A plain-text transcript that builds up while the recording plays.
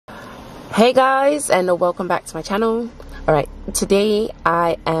Hey guys, and welcome back to my channel. Alright, today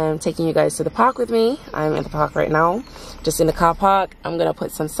I am taking you guys to the park with me. I'm in the park right now, just in the car park. I'm gonna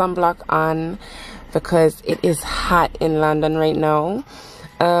put some sunblock on because it is hot in London right now.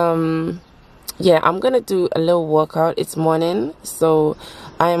 Yeah, I'm gonna do a little workout. It's morning, so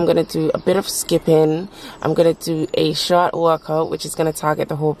I am gonna do a bit of skipping. I'm gonna do a short workout which is gonna target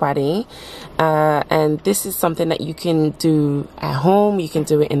the whole body, and this is something that you can do at home. You can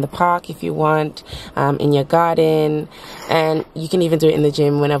do it in the park if you want, in your garden, and you can even do it in the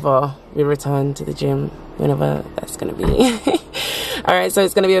gym whenever we return to the gym, whenever that's gonna be. All right, so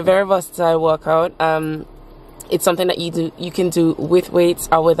it's gonna be a very versatile workout. It's something that you can do with weights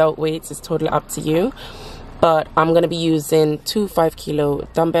or without weights. It's totally up to you. But I'm going to be using two 5-kilo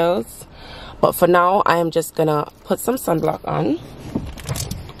dumbbells. But for now, I am just going to put some sunblock on,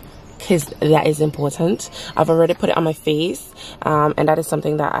 because that is important. I've already put it on my face, and that is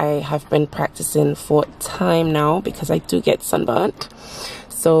something that I have been practicing for time now because I do get sunburnt.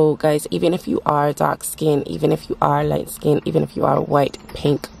 So guys, even if you are dark skin, even if you are light skin, even if you are white,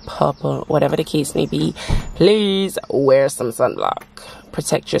 pink, purple, whatever the case may be, please wear some sunblock.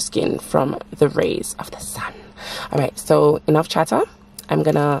 Protect your skin from the rays of the sun. All right, so enough chatter. I'm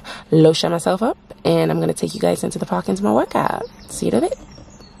gonna lotion myself up and I'm gonna take you guys into the park into my workout. See you in a bit.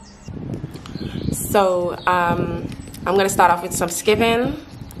 So I'm gonna start off with some skipping.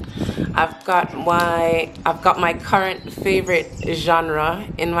 I've got my current favorite genre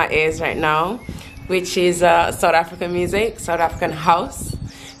in my ears right now, which is South African music, South African house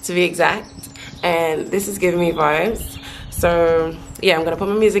to be exact, and this is giving me vibes. So yeah, I'm gonna put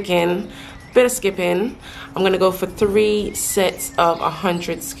my music in, bit of skipping. I'm gonna go for 3 sets of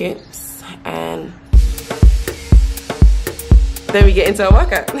 100 skips, and then we get into a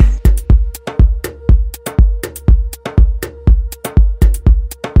workout.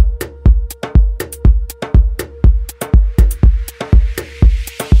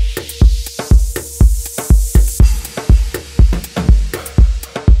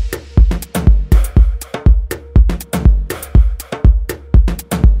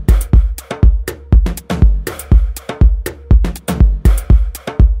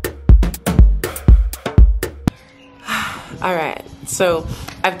 Alright, so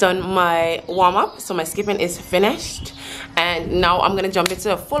I've done my warm-up, so my skipping is finished, and now I'm gonna jump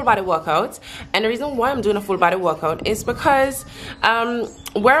into a full body workout. And the reason why I'm doing a full body workout is because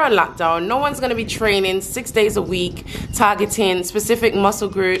we're on lockdown. No one's gonna be training 6 days a week, targeting specific muscle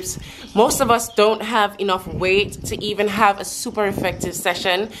groups. Most of us don't have enough weight to even have a super effective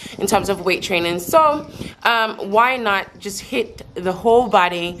session in terms of weight training. So why not just hit the whole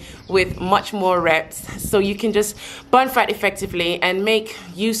body with much more reps, so you can just burn fat effectively and make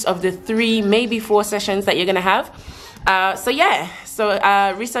use of the 3, maybe 4 sessions that you're gonna have. So yeah,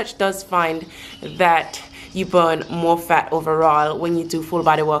 research does find that you burn more fat overall when you do full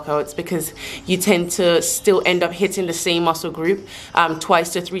body workouts, because you tend to still end up hitting the same muscle group 2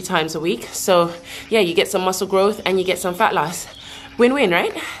 to 3 times a week. So yeah, you get some muscle growth and you get some fat loss. Win-win,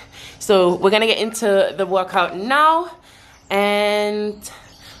 right? So we're gonna get into the workout now, and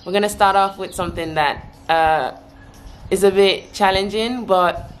we're gonna start off with something that is a bit challenging,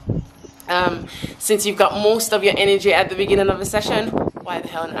 but since you've got most of your energy at the beginning of the session, why the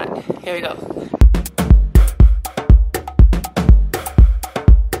hell not? Here we go.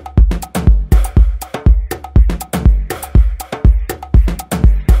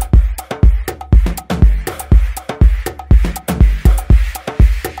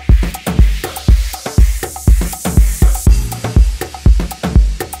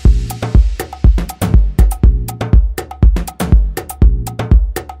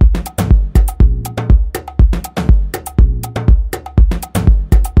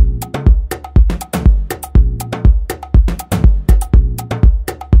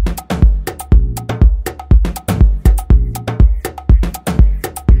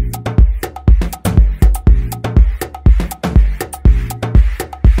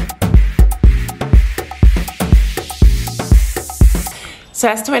 So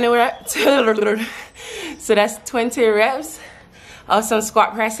that's 20 reps. So that's 20 reps of some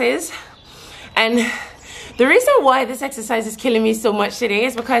squat presses. And the reason why this exercise is killing me so much today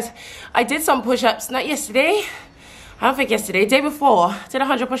is because I did some push-ups, not yesterday. I don't think yesterday, day before, I did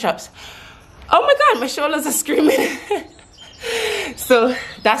 100 push-ups. Oh my God, my shoulders are screaming. So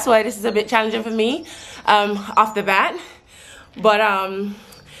that's why this is a bit challenging for me off the bat. But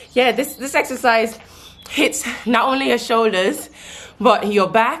yeah, this exercise hits not only your shoulders, but your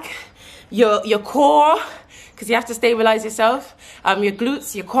back, your core, because you have to stabilize yourself, your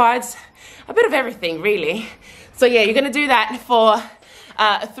glutes, your quads, a bit of everything really. So yeah, you're gonna do that for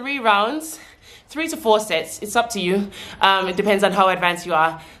 3 rounds, 3 to 4 sets. It's up to you. It depends on how advanced you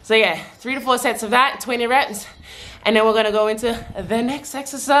are. So yeah, 3 to 4 sets of that, 20 reps. And then we're gonna go into the next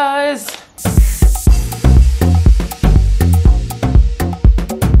exercise.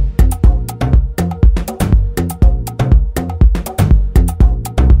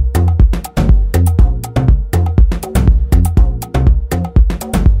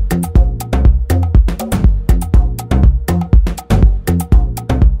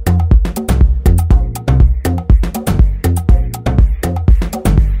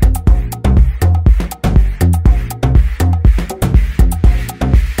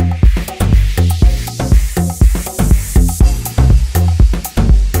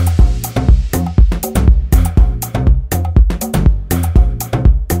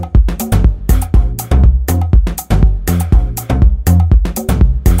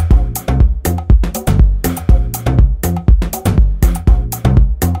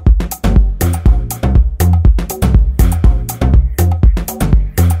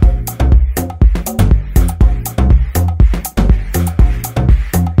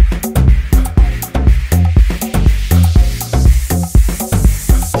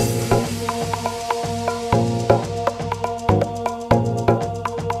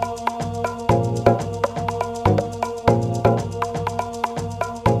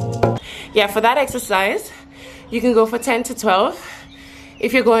 Yeah, for that exercise, you can go for 10 to 12.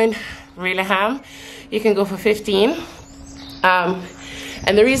 If you're going really ham, you can go for 15.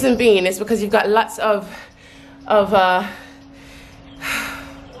 And the reason being is because you've got lots of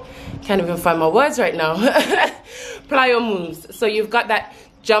can't even find my words right now. Plyo moves. So you've got that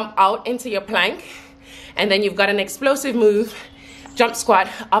jump out into your plank, and then you've got an explosive move, jump squat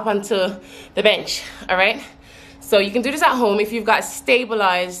up onto the bench. All right. So you can do this at home if you've got a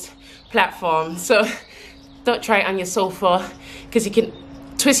stabilized platform. So don't try it on your sofa because you can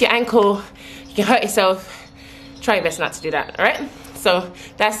twist your ankle, you can hurt yourself. Try your best not to do that. All right. So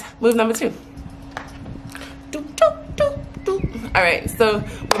that's move number 2. All right, so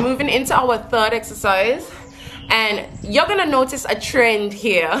we're moving into our 3rd exercise, and you're gonna notice a trend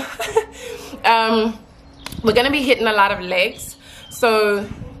here. We're gonna be hitting a lot of legs. So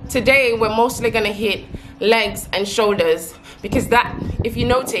today we're mostly gonna hit legs and shoulders, because that, if you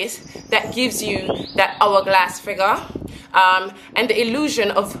notice, that gives you that hourglass figure, and the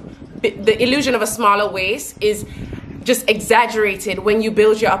illusion of a smaller waist is just exaggerated when you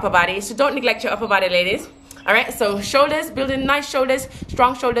build your upper body. So don't neglect your upper body, ladies. All right, so shoulders, building nice shoulders,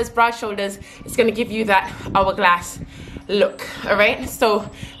 strong shoulders, broad shoulders. It's gonna give you that hourglass look. All right, so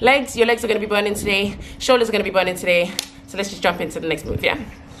legs, your legs are gonna be burning today, shoulders are gonna be burning today. So let's just jump into the next move. Yeah.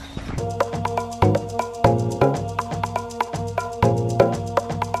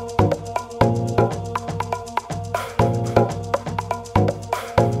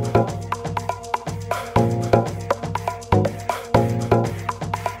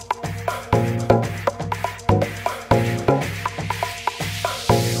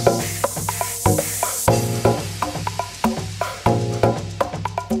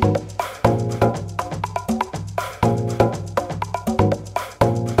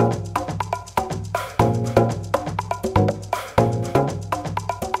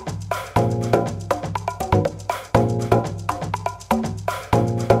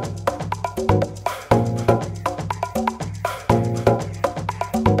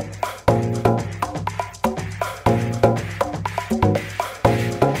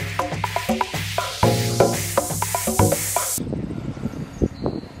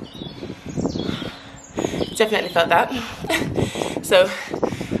 Definitely felt that. So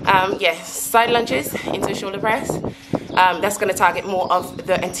yeah, side lunges into shoulder press. That's going to target more of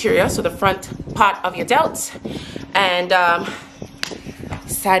the anterior, so the front part of your delts. And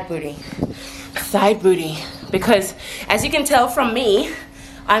side booty, because as you can tell from me,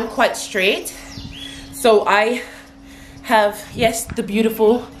 I'm quite straight. So I have, yes, the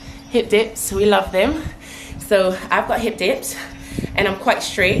beautiful hip dips, we love them. So I've got hip dips and I'm quite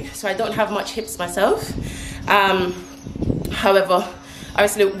straight, so I don't have much hips myself. However,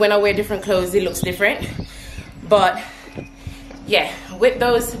 obviously when I wear different clothes it looks different, but yeah, with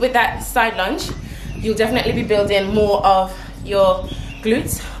that side lunge you'll definitely be building more of your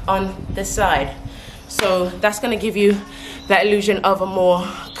glutes on the side, so that's going to give you that illusion of a more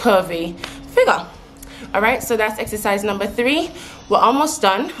curvy figure. All right, so that's exercise number 3. We're almost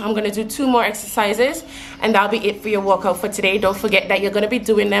done. I'm going to do 2 more exercises and that'll be it for your workout for today. Don't forget that you're going to be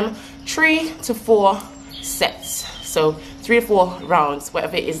doing them 3 to 4 sets, so 3 to 4 rounds,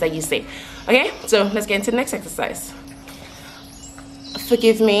 whatever it is that you say. Okay, so let's get into the next exercise.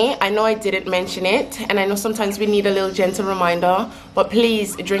 forgive me, I know I didn't mention it, and I know sometimes we need a little gentle reminder, but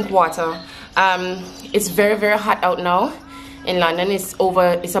please drink water. It's very, very hot out now in London. It's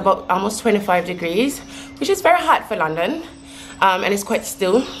about almost 25 degrees, which is very hot for London, and it's quite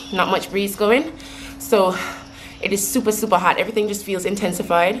still, not much breeze going, so it is super, super hot. Everything just feels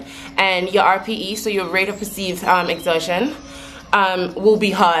intensified, and your RPE, so your rate of perceived exertion, will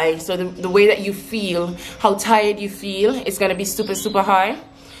be high. So the way that you feel, how tired you feel, is going to be super, super high.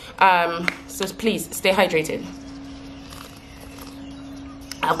 So please stay hydrated.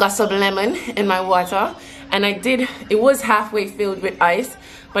 I've got some lemon in my water, and it was halfway filled with ice,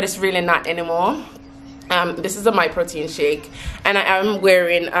 but it's really not anymore. This is a My Protein shake, and I am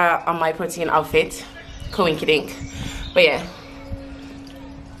wearing a My Protein outfit, coinky dink. But yeah,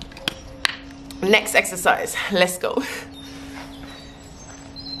 next exercise, let's go.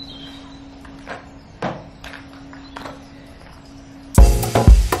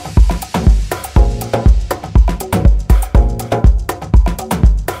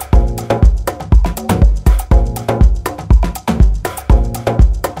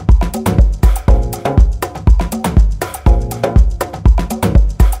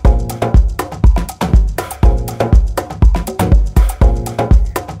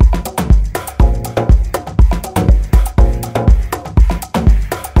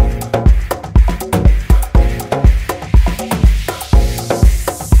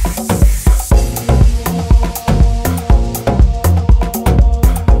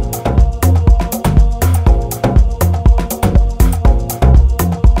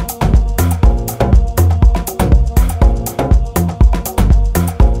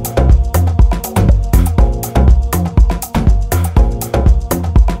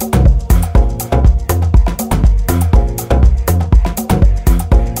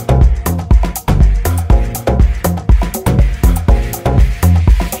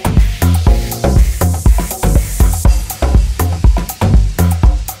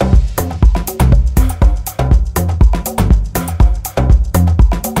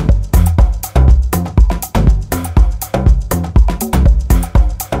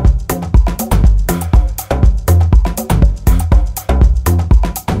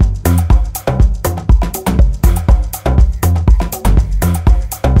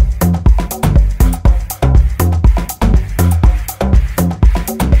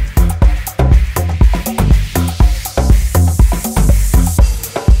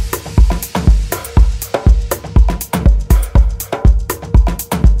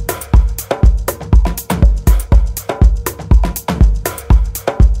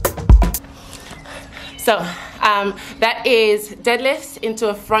 So that is deadlifts into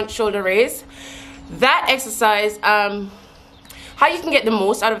a front shoulder raise. That exercise, how you can get the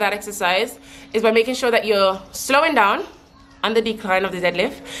most out of that exercise is by making sure that you're slowing down on the decline of the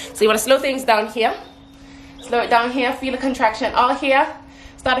deadlift. So you want to slow things down here, slow it down here, feel the contraction all here,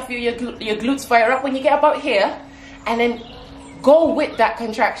 start to feel your glutes fire up when you get about here, and then go with that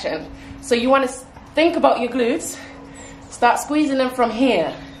contraction. So you want to think about your glutes, start squeezing them from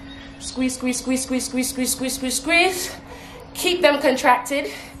here. Squeeze, squeeze, squeeze, squeeze, squeeze, squeeze, squeeze, squeeze, squeeze. Keep them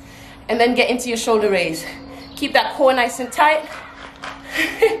contracted, and then get into your shoulder raise. Keep that core nice and tight.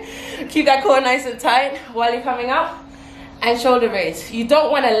 Keep that core nice and tight while you're coming up, and shoulder raise. You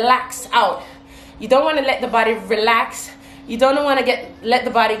don't want to lax out. You don't want to let the body relax. You don't want to let the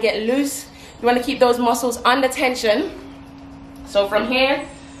body get loose. You want to keep those muscles under tension. So from here,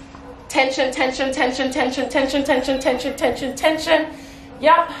 tension, tension, tension, tension, tension, tension, tension, tension, tension.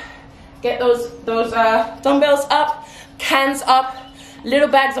 Yep. Get those dumbbells up, cans up, little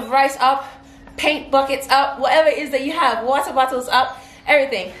bags of rice up, paint buckets up, whatever it is that you have, water bottles up,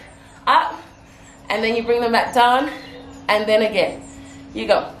 everything up, and then you bring them back down, and then again. You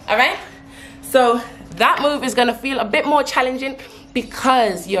go, all right? So that move is gonna feel a bit more challenging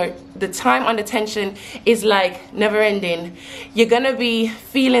because the time under tension is like never ending. You're gonna be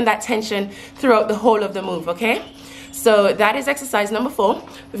feeling that tension throughout the whole of the move, okay? So that is exercise number 4.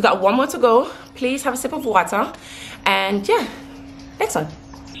 We've got one more to go. Please have a sip of water. And yeah, next one.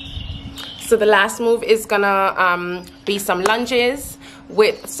 So the last move is gonna be some lunges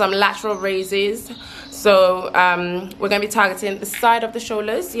with some lateral raises. So we're gonna be targeting the side of the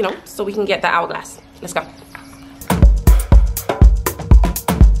shoulders, you know, so we can get that hourglass. Let's go.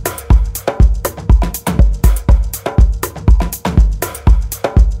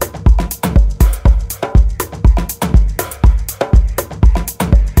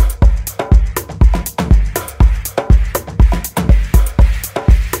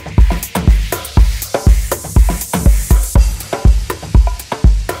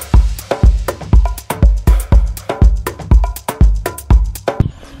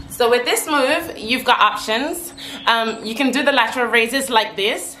 with this move, you've got options. You can do the lateral raises like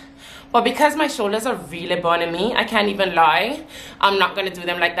this, but because my shoulders are really burning me, I can't even lie, I'm not gonna do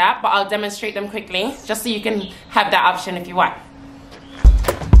them like that, but I'll demonstrate them quickly just so you can have that option if you want.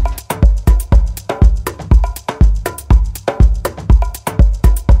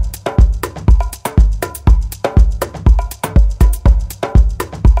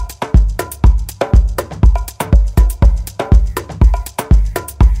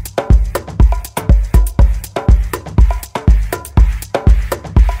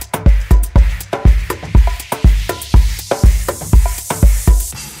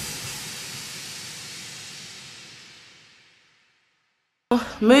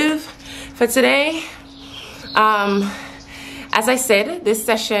 Move for today. As I said, this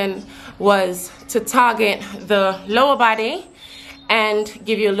session was to target the lower body and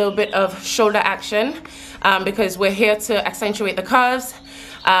give you a little bit of shoulder action, because we're here to accentuate the curves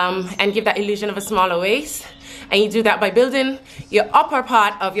and give that illusion of a smaller waist. And you do that by building your upper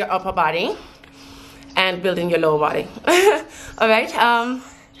part of your upper body and building your lower body. All right,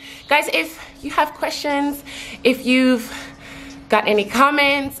 guys, if you have questions, if you've got any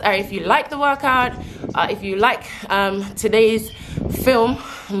comments, or if you like the workout, if you like today's film,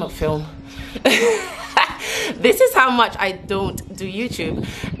 this is how much I don't do YouTube.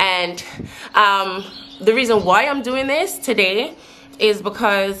 And the reason why I'm doing this today is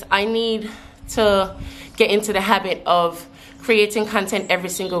because I need to get into the habit of creating content every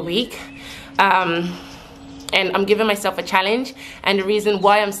single week. And I'm giving myself a challenge, and the reason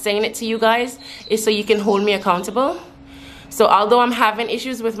why I'm saying it to you guys is so you can hold me accountable. So although I'm having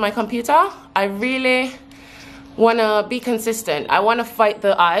issues with my computer, I really want to be consistent. I want to fight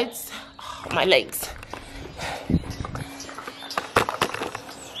the odds. Oh, my legs.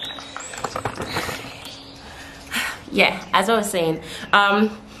 Yeah, as I was saying,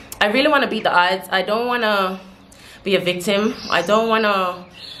 I really want to beat the odds. I don't want to be a victim. I don't want to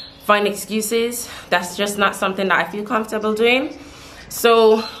find excuses. That's just not something that I feel comfortable doing.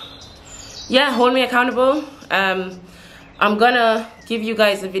 So yeah, hold me accountable. I'm gonna give you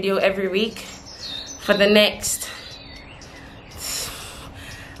guys a video every week for the next,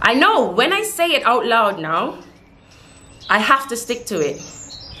 I know when I say it out loud now, I have to stick to it,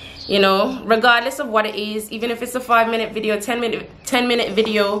 you know, regardless of what it is. Even if it's a 5-minute video, 10-minute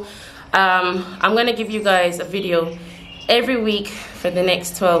video, I'm gonna give you guys a video every week for the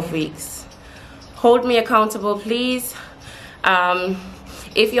next 12 weeks. Hold me accountable, please.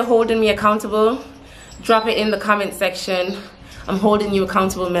 If you're holding me accountable, drop it in the comment section. I'm holding you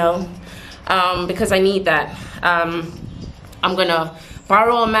accountable, Mel, because I need that. I'm gonna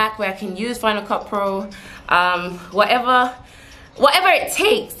borrow a Mac where I can use Final Cut Pro. Whatever it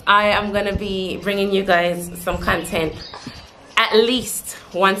takes, I am gonna be bringing you guys some content at least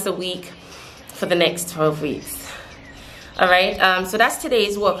once a week for the next 12 weeks. All right, so that's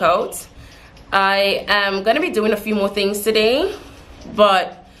today's workout. I am gonna be doing a few more things today,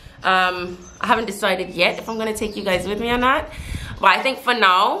 but I haven't decided yet if I'm gonna take you guys with me or not. But I think for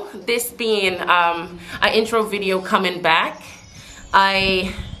now, this being an intro video coming back,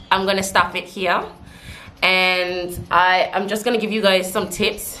 I'm gonna stop it here, and I'm just gonna give you guys some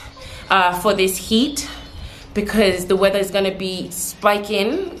tips for this heat, because the weather is gonna be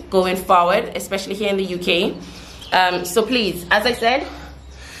spiking going forward, especially here in the UK. So please, as I said,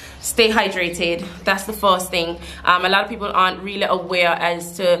 stay hydrated. That's the first thing. A lot of people aren't really aware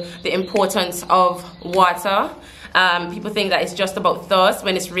as to the importance of water. People think that it's just about thirst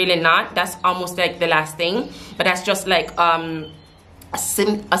when it's really not. That's almost like the last thing, but that's just like a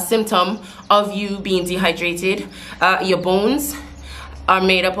symptom of you being dehydrated. Your bones are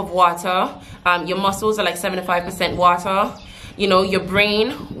made up of water. Your muscles are like 75% water. You know, your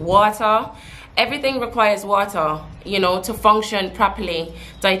brain, water. Everything requires water, you know, to function properly.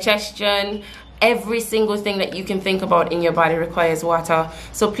 Digestion, every single thing that you can think about in your body requires water.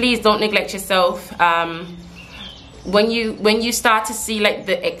 So please don't neglect yourself. When you start to see like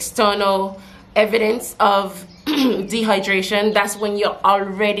the external evidence of dehydration, that's when you're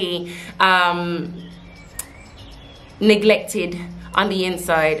already neglected on the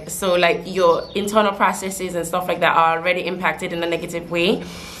inside. So like your internal processes and stuff like that are already impacted in a negative way.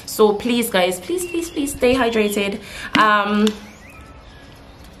 So please guys, please stay hydrated.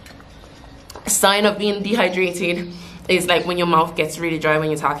 A sign of being dehydrated is like when your mouth gets really dry when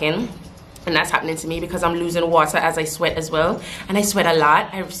you're talking, and that's happening to me because I'm losing water as I sweat as well, and I sweat a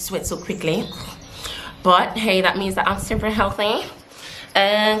lot. I sweat so quickly, but hey, that means that I'm super healthy,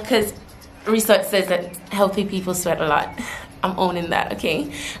 and because research says that healthy people sweat a lot. I'm owning that,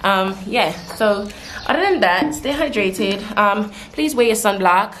 okay? Yeah, so other than that, stay hydrated. Please wear your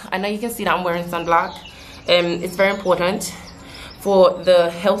sunblock. I know you can see that I'm wearing sunblock. It's very important for the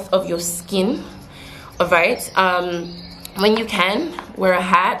health of your skin. All right, when you can, wear a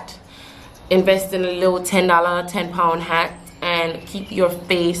hat. Invest in a little $10, 10-pound hat, and keep your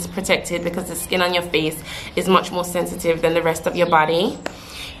face protected, because the skin on your face is much more sensitive than the rest of your body.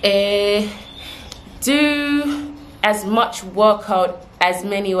 Do as many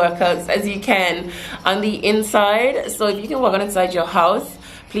workouts as you can on the inside. So if you can work on inside your house,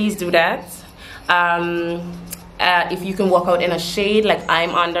 please do that. If you can work out in a shade like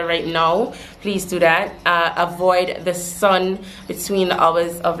I'm under right now, please do that. Avoid the sun between the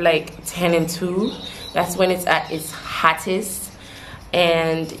hours of like 10 and 2. That's when it's at its hottest,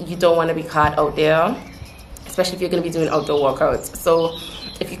 and you don't want to be caught out there, especially if you're going to be doing outdoor workouts. So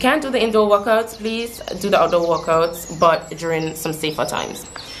if you can't do the indoor workouts, please do the outdoor workouts, but during some safer times.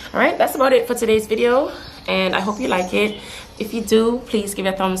 All right, that's about it for today's video, and I hope you like it. If you do, please give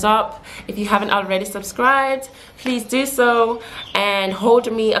it a thumbs up. If you haven't already subscribed, please do so, and hold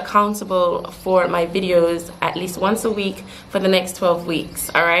me accountable for my videos at least once a week for the next 12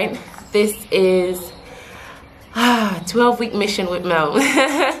 weeks. All right, this is 12-week mission with Mel.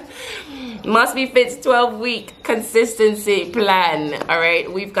 Must Be Fit's 12-week consistency plan. All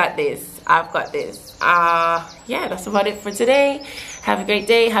right, we've got this. I've got this. Yeah, that's about it for today. Have a great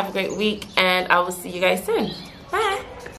day, have a great week, and I will see you guys soon.